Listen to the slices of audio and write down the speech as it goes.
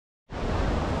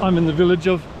I'm in the village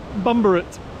of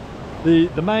Bumburet,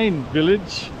 the main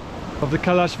village of the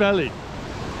Kalash Valley.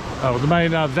 Oh, the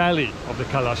main valley of the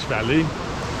Kalash Valley.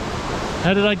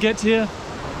 How did I get here?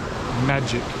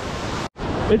 Magic.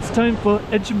 It's time for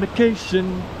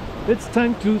education. It's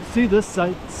time to see the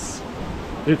sights.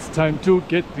 It's time to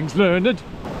get things learned.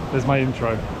 There's my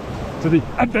intro to the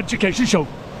Adventurecation Show.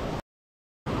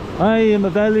 I am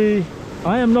a valley.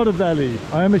 I am not a valley.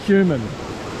 I am a human.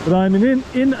 But I'm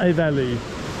in a valley.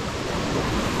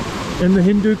 In the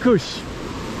Hindu Kush.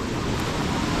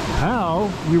 How,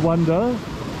 you wonder,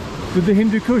 did the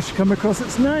Hindu Kush come across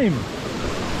its name?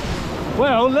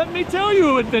 Well, let me tell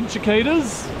you,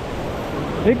 Adventurecators.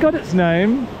 It got its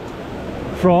name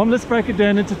from, let's break it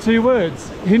down into two words,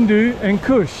 Hindu and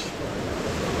Kush.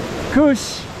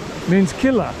 Kush means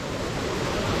killer.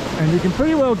 And you can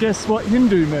pretty well guess what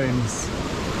Hindu means.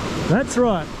 That's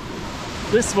right.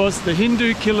 This was the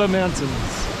Hindu Killer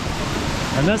Mountains.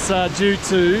 And that's due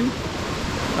to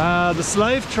the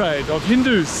slave trade of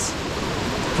Hindus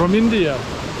from India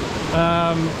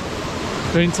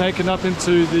being taken up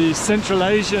into the Central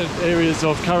Asian areas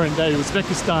of current day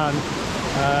Uzbekistan,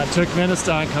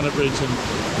 Turkmenistan kind of region.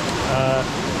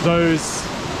 Those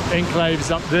enclaves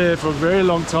up there for a very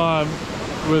long time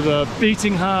were the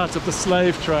beating heart of the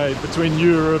slave trade between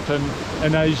Europe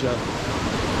and Asia.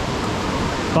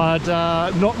 But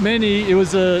not many. It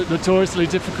was a notoriously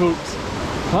difficult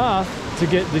path to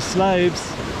get the slaves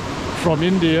from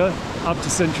India up to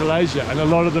Central Asia, and a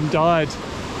lot of them died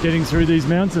getting through these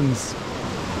mountains.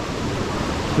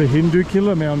 The Hindu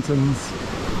Killer Mountains.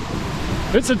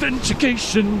 It's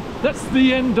Adventurecation. That's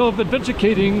the end of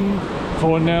Adventurecating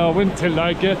for now, until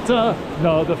I get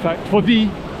another fact for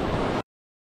thee.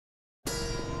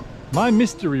 My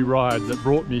mystery ride that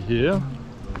brought me here,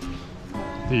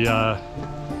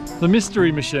 the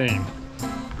mystery machine.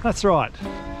 That's right.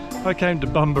 I came to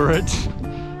Bumburet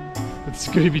with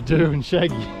Scooby-Doo and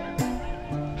Shaggy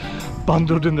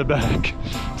bundled in the back,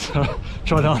 so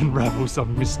trying to unravel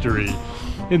some mystery.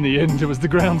 In the end, it was the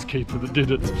groundskeeper that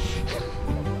did it.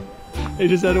 He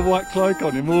just had a white cloak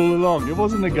on him all along. It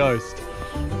wasn't a ghost.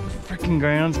 Freaking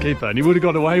groundskeeper. And he would have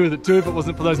got away with it too if it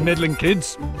wasn't for those meddling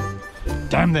kids.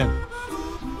 Damn them.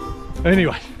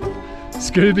 Anyway,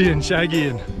 Scooby and Shaggy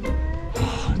and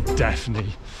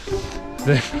Daphne.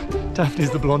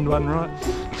 Daphne's the blonde one, right?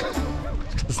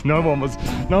 Because no one was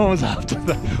after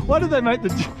that. Why did they make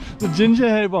the ginger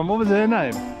haired one? What was her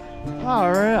name? Oh,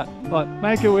 right. Like,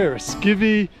 make her wear a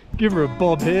skivvy, give her a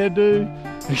bob hairdo,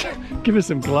 give her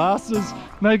some glasses,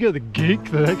 make her the geek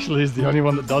that actually is the only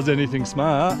one that does anything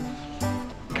smart.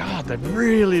 God, they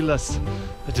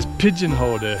just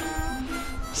pigeonholed her.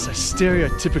 So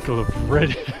stereotypical of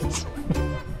redheads.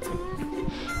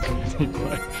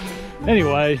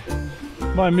 Anyway,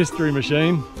 my mystery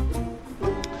machine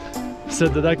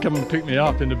said that they'd come and pick me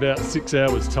up in about 6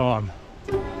 hours time.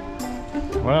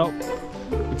 Well,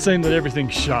 it seemed that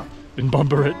everything's shut in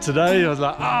Bumburet today. I was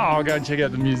like, oh, I'll go and check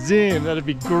out the museum. That'd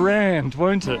be grand,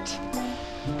 won't it?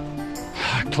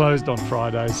 Closed on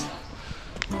Fridays.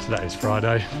 Today's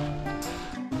Friday.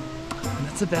 And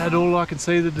that's about all I can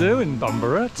see to do in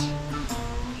Bumburet.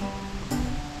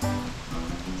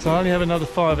 So I only have another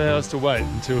 5 hours to wait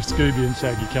until Scooby and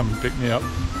Shaggy come and pick me up.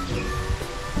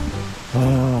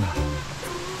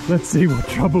 Let's see what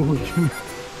trouble we can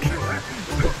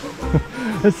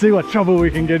let's see what trouble we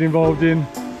can get involved in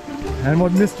and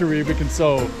what mystery we can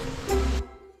solve.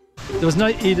 There was no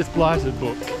Edith Blyton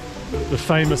book, the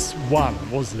famous one,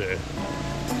 was there?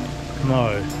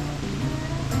 No.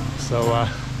 So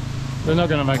they're not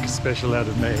going to make a special out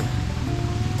of me.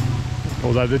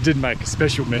 Although they did make a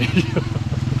special me.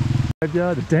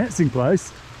 The dancing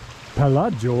place,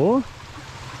 Palagio.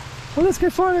 Well, let's go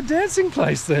find a dancing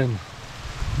place then.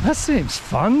 That seems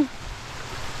fun.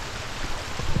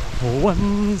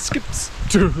 One skips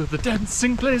to the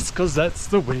dancing place, 'cause that's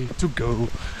the way to go.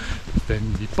 If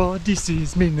anybody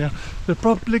sees me now, they're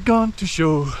probably going to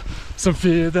show some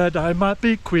fear that I might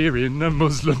be queer in a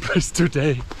Muslim place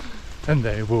today. And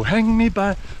they will hang me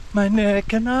by my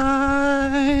neck and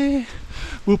I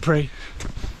will pray.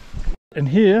 And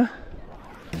here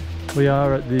we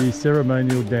are at the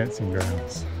ceremonial dancing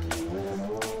grounds.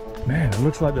 Man, it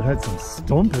looks like they've had some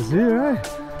stompers here, eh?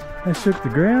 They shook the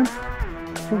ground.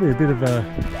 Probably a bit of a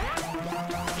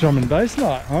drum and bass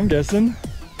night, I'm guessing.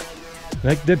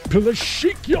 Like that pillar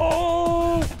chic,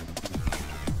 yo!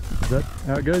 Is that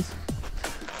how it goes?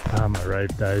 Ah, my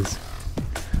rave days.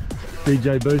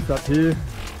 DJ Booth up here.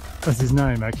 That's his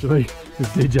name actually, it's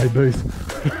DJ Booth.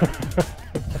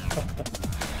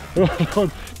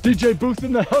 DJ Booth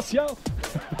in the house, yo!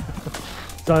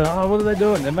 So, what are they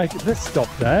doing? They're making. Let's stop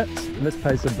that. Let's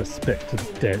pay some respect to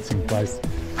the dancing place.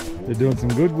 They're doing some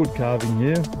good wood carving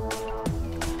here.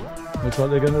 Looks like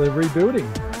they're rebuilding.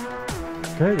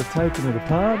 Okay, they're taking it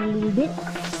apart a little bit.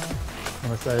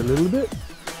 When I say a little bit,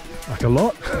 like a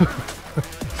lot.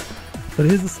 But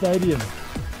here's the stadium.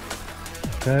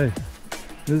 Okay,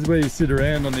 this is where you sit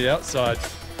around on the outside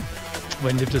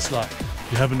when you're just like,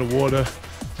 you're having the water,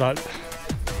 like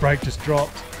the brake just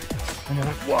dropped, and you're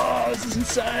like, whoa, this is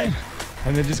insane.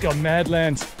 And then just got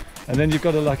Madlands, and then you've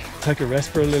got to like take a rest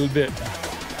for a little bit.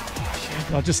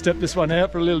 I'll just step this one out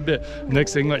for a little bit.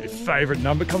 Next thing, like your favourite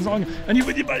number comes on, and you're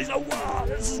with your buddies, like, wow,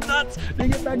 this is nuts. Then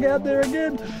you get back out there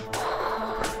again.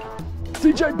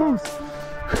 DJ Booth.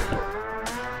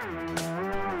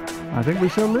 I think we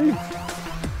shall leave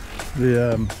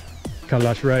the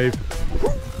Kalash rave.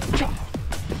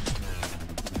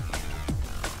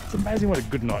 It's amazing what a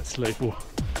good night's sleep will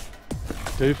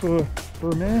do for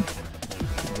a man.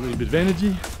 A little bit of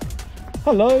energy.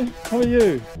 Hello, how are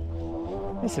you?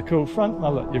 That's a cool front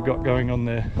mullet you've got going on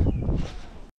there.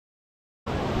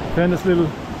 Found this little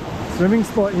swimming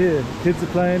spot here. Kids are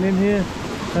playing in here,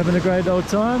 having a great old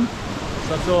time.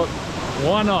 So I thought,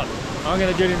 why not? I'm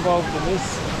going to get involved in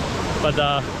this. But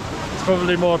it's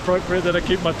probably more appropriate that I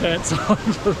keep my pants on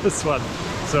for this one.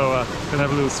 So gonna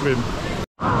have a little swim.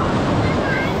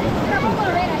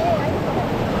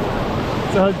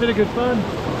 So it's been a good fun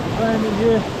playing in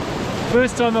here.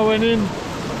 First time I went in,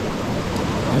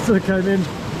 I sort of came in,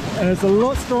 and it's a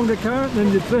lot stronger current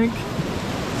than you'd think.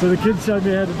 So the kids showed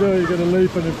me how to do it. You've got to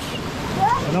leap, and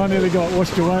I nearly got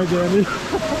washed away down here.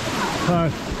 So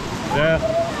yeah,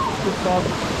 good fun.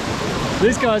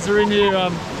 These guys are in here.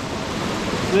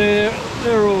 They're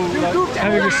all like,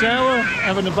 having a shower,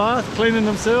 having a bath, cleaning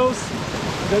themselves.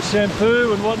 Got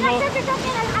shampoo and whatnot.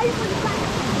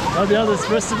 The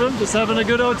rest of them just having a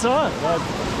good old time.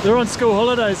 They're on school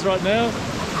holidays right now.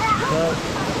 So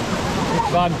it's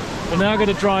fun. But now I've got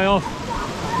to dry off.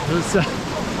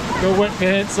 Got wet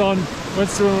pants on. Went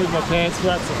swimming with my pants,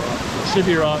 but that's alright. Should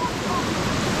be right.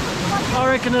 I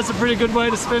reckon that's a pretty good way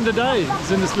to spend a day.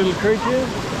 It's in this little creek here.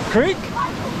 Creek?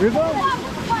 River?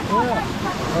 Yeah.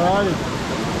 Alrighty.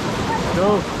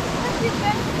 Cool.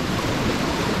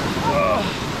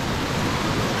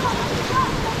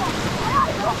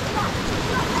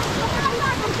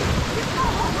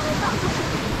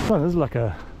 Oh, this is like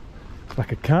a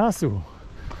castle.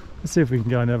 Let's see if we can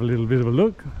go and have a little bit of a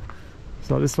look.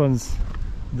 So this one's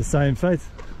the same faith.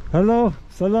 Hello,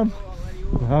 salam.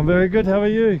 I'm very good. How are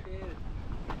you?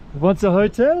 What's a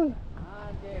hotel?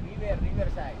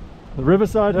 Riverside. The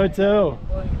Riverside Hotel.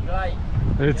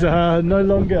 It's no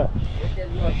longer.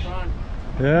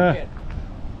 Yeah,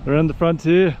 around the front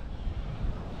here.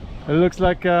 It looks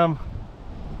like a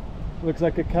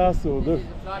castle. The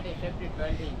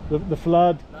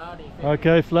flood.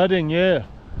 Okay, flooding. Yeah,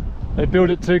 they built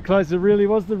it too close. It really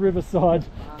was the Riverside.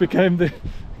 Became the.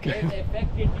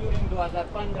 Affected during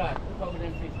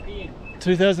 2015.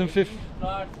 2015.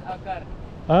 Floods occur.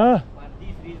 Ah. For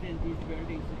this reason, these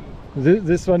buildings.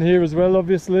 This one here as well,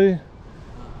 obviously.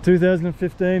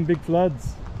 2015 big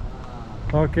floods.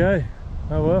 Okay.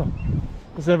 Oh well.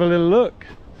 Let's have a little look.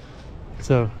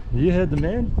 So you heard the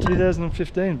man.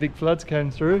 2015 big floods came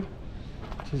through.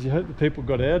 Jeez, you hope the people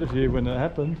got out of here when it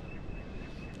happened.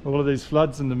 All of these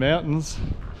floods in the mountains,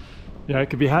 you know,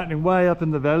 it could be happening way up in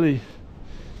the valley,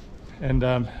 and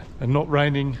not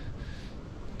raining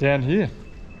down here.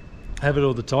 Have it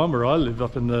all the time where I live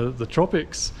up in the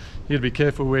tropics. You gotta be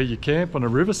careful where you camp on a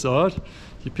riverside.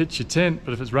 You pitch your tent,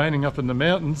 but if it's raining up in the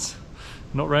mountains,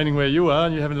 not raining where you are,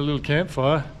 and you're having a little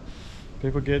campfire,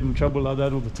 people get in trouble like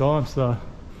that all the time. So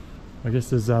I guess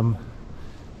there's a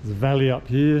valley up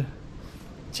here.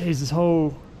 Geez, this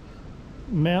whole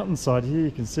mountainside here,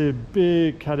 you can see a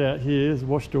big cutout here. It's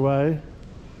washed away.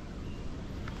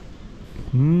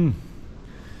 Yeah,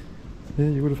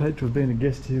 you would have hated to have been a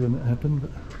guest here when that happened,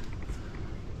 but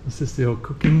it's just the old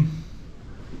cooking.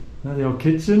 Now the old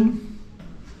kitchen.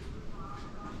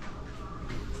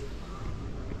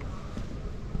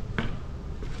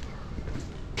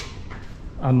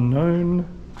 Unknown.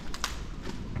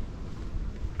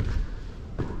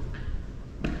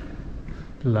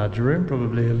 Large room,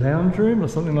 probably a lounge room or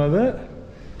something like that.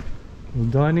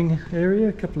 Little dining area,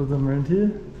 a couple of them around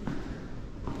here.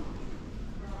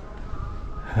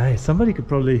 Hey, somebody could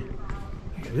probably,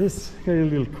 look at this, got your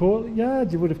little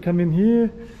courtyard. You would have come in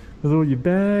here with all your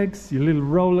bags, your little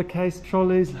roller case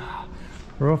trolleys.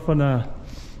 We're off on a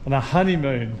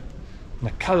honeymoon in the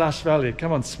Kalash Valley.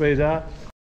 Come on, sweetheart.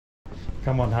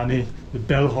 Come on, honey. The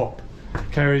bellhop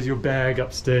carries your bag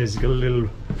upstairs. You've got a little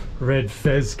red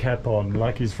fez cap on,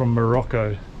 like he's from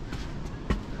Morocco.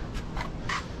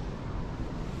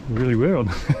 Really weird on,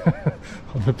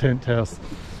 on the penthouse.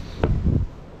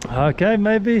 Okay,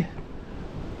 maybe.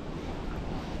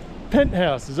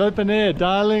 Penthouse is open air,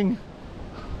 darling.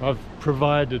 I've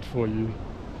provided for you.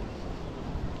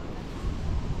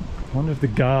 I wonder if the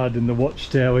guard in the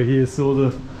watchtower here saw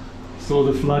the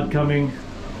flood coming.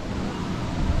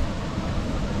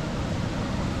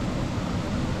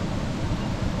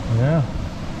 Yeah.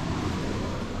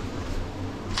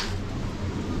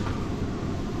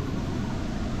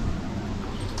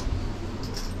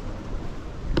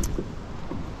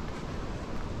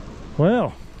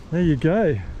 Well, there you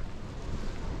go.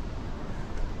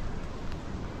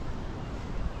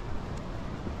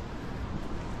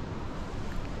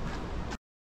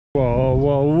 Whoa,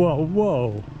 whoa, whoa,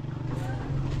 whoa.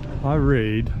 I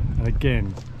read, and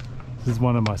again, this is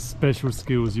one of my special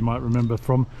skills you might remember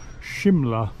from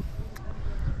Shimla.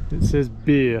 It says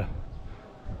beer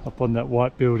up on that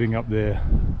white building up there.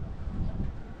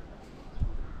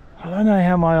 I don't know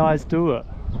how my eyes do it.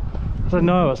 I don't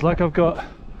know, it's like I've got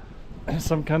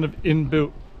some kind of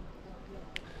inbuilt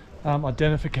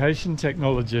identification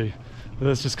technology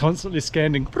that's just constantly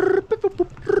scanning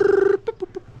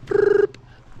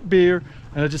beer,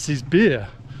 and it just sees beer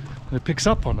and it picks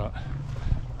up on it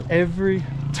every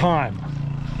time.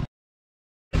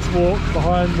 Let's walk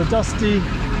behind the dusty,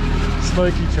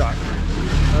 smoky truck.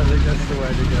 I think that's the way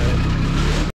to go.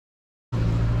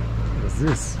 What is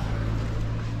this?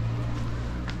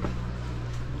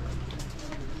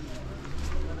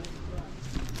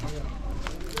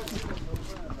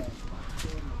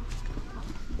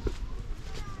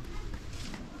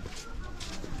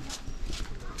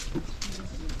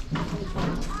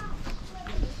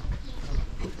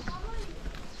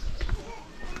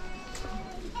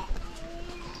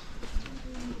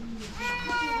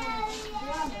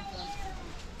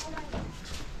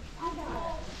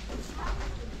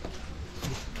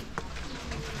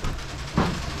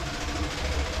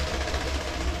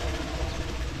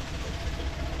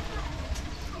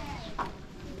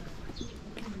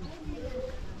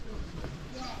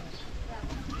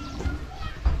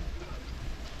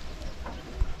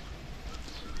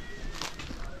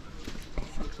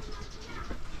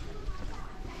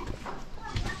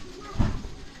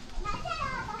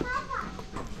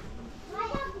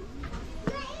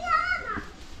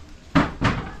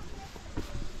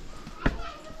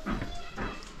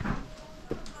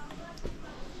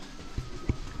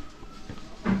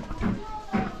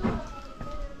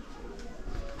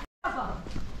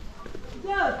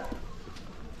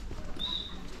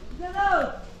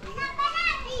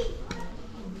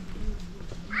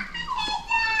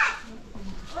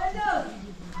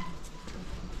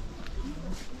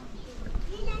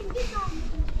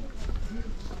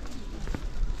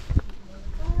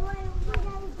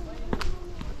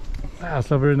 Wow,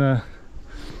 so we're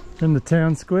in the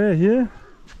town square here.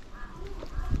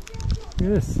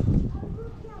 Yes.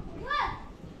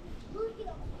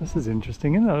 This is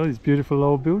interesting, isn't it? All these beautiful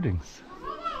old buildings.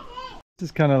 This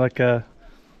is kind of like a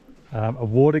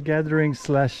water gathering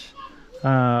slash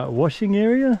washing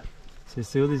area. So you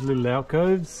see all these little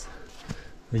alcoves.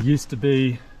 There used to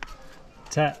be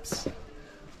taps.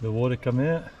 The water come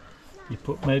out. You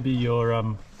put maybe your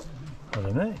I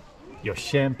don't know, your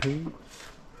shampoo,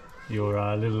 your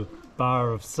little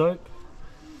bar of soap,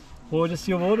 or just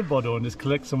your water bottle, and just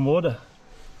collect some water.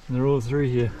 And they're all through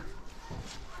here.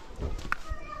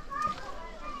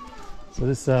 So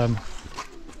this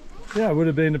yeah, it would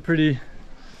have been a pretty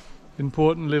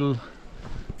important little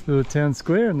town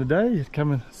square in the day. You'd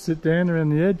come and sit down around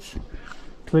the edge,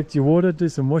 collect your water, do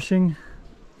some washing,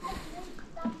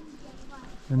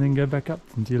 and then go back up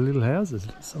into your little houses.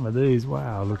 Some of these,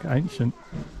 wow, look ancient.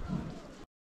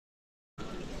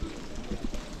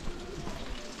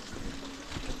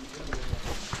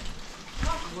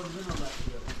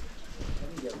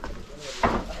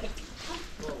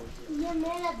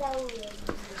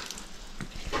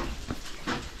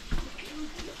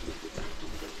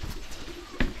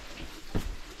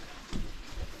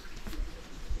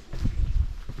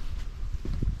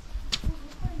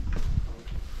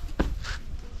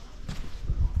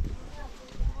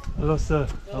 Hello sir,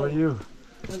 how are you?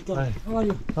 Welcome. Hi. How are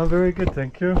you? I'm very good,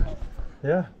 thank you.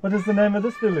 Yeah, what is the name of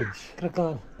this village?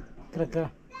 Krakar.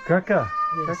 Krakar. Kraka.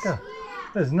 Yes. Kraka.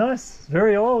 It's nice, it's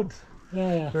very old.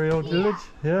 Yeah. Very old village,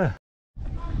 yeah.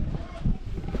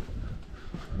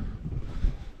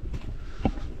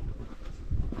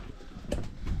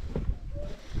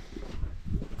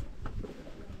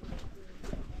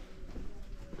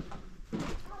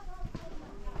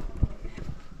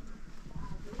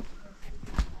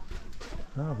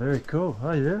 Oh, very cool.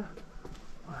 Oh yeah.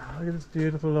 Wow, look at this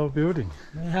beautiful old building.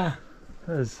 Yeah.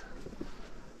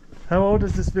 How old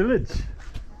is this village?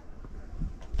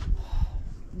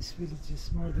 This village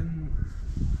is more than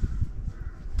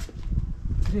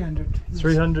 300 years.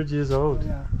 300 years old. Oh,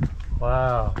 yeah.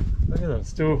 Wow. Look at that.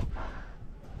 Still,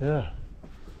 yeah.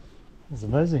 It's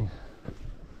amazing.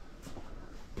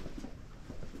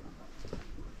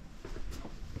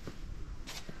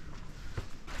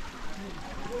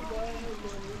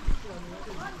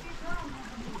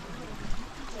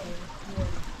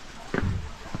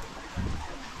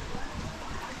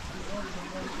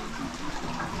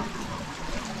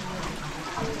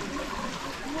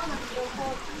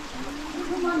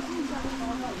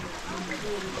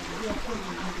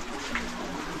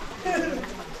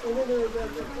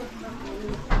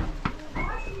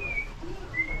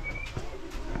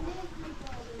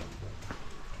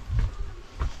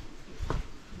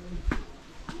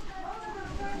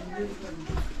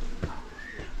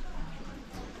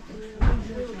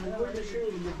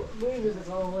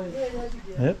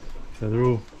 Yep, so they're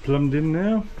all plumbed in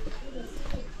now.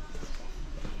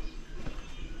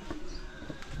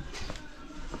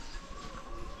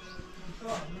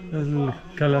 Those little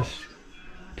Kalash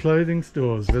clothing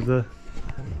stores where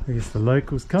I guess the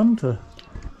locals come to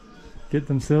get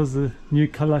themselves a new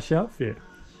Kalash outfit.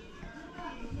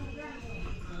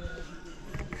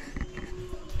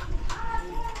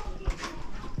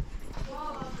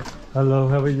 Hello,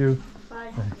 how are you?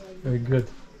 Fine. Very good.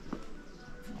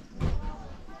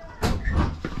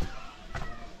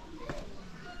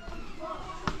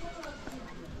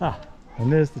 Ah,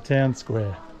 and there's the town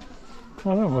square.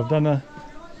 Oh no, we've done a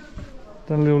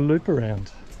little loop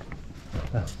around.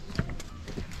 Ah.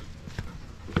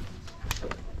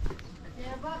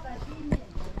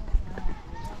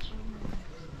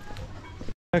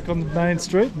 Back on the main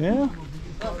street now.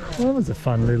 Well, that was a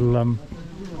fun little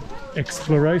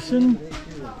exploration.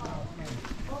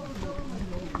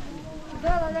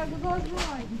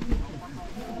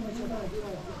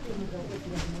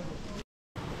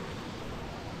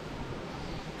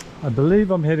 I believe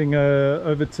I'm heading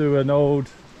over to an old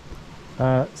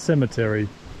cemetery,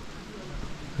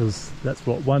 because that's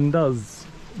what one does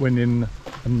when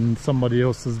in somebody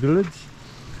else's village.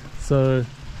 So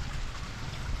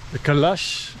the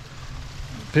Kalash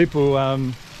people,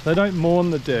 they don't mourn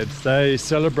the dead, they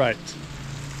celebrate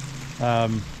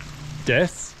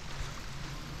death.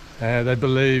 They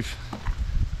believe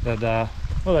that,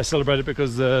 well, they celebrate it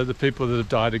because the people that have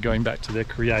died are going back to their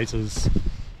creators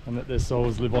and that their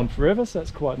souls live on forever, so that's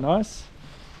quite nice.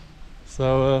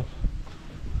 So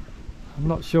I'm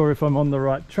not sure if I'm on the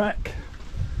right track.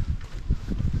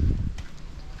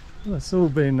 Well, it's all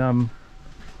been yeah,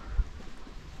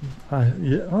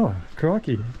 oh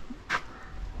crikey,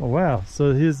 oh wow.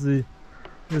 So here's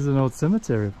an old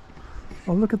cemetery.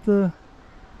 Oh, look at they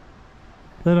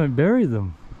don't bury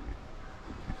them,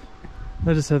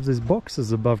 they just have these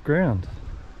boxes above ground.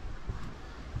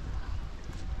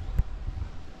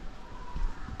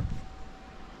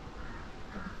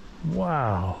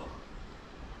 Wow,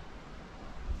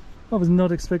 I was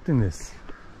not expecting this.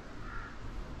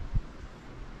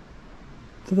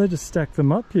 So they just stack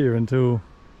them up here until,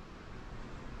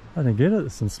 I don't get it,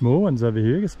 there's some small ones over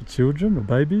here, I guess for children or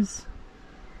babies.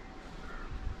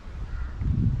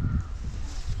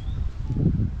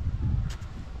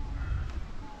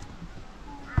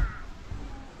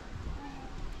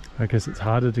 I guess it's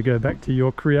harder to go back to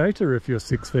your creator if you're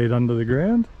 6 feet under the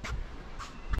ground.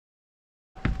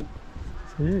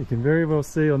 So yeah, you can very well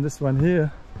see on this one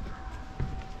here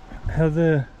how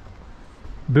they're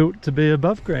built to be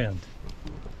above ground.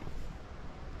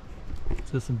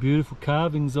 So there's some beautiful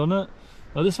carvings on it.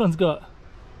 Oh, this one's got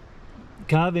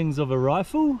carvings of a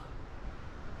rifle,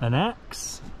 an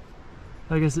axe.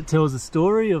 I guess it tells a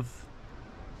story of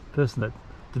a person that,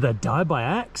 did they die by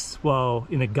axe while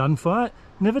in a gunfight?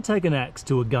 Never take an axe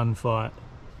to a gunfight.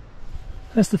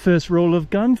 That's the first rule of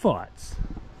gunfights.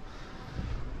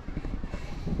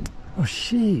 Oh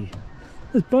shit,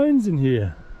 there's bones in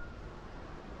here.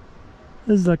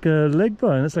 There's like a leg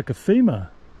bone, that's like a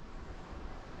femur.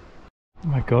 Oh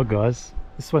my god guys,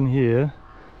 this one here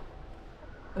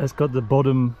has got the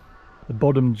bottom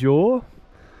jaw.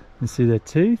 You see their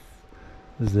teeth,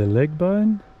 there's their leg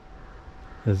bone,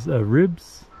 there's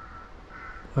ribs.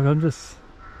 Like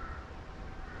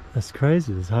that's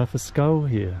crazy, there's half a skull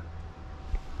here.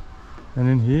 And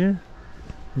in here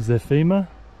is their femur.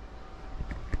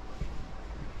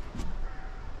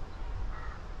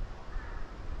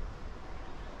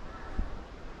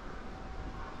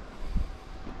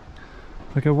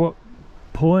 Like at what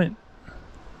point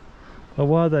Oh,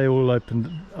 why are they all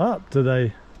opened up? Do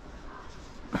they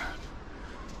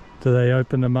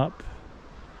open them up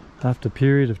after a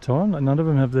period of time? Like, none of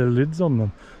them have their lids on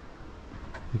them.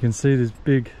 You can see these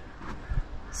big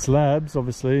slabs,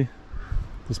 obviously,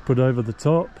 just put over the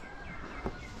top.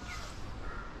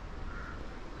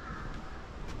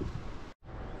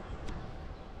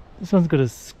 This one's got a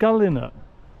skull in it.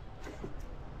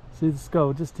 See the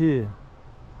skull just here.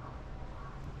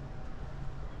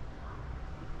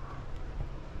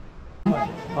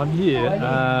 I'm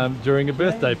here during a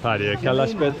birthday party, a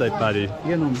Kalash birthday party.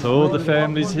 So all the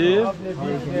families here.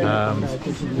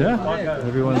 Yeah,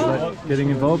 everyone's like getting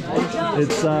involved.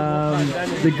 It's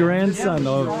the grandson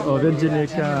of Engineer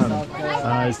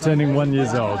Khan. He's turning 1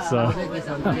 year old, so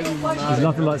there's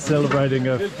nothing like celebrating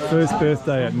a first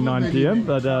birthday at 9 PM,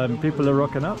 but people are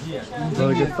rocking up. It's a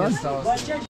lot of good fun.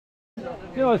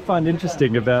 You know, I find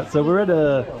interesting about, so we're at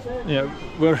a, you know,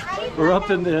 we're up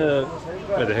in the,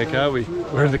 where the heck are we?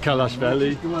 We're in the Kalash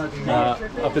Valley,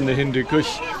 up in the Hindu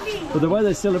Kush. But the way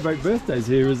they celebrate birthdays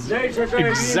here is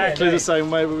exactly the same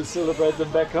way we would celebrate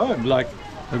them back home. Like,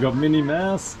 we've got Minnie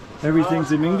Mouse,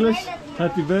 everything's in English,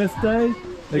 happy birthday.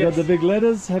 They got the big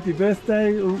letters, happy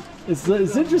birthday. It's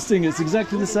interesting, it's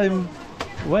exactly the same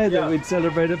way that we'd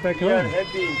celebrate it back home.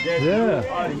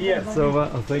 Yeah. So,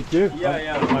 oh, thank you.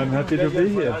 I'm happy to be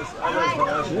here. I'll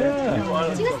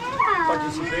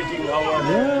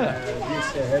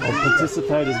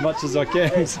participate as much as I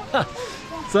can.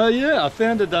 So yeah, I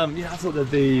found it. Yeah, I thought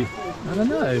it'd be, I don't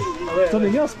know,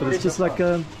 something else, but it's just like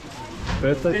a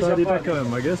birthday party back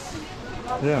home, I guess.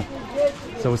 Yeah.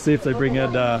 So we'll see if they bring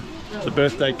out the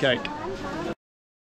birthday cake.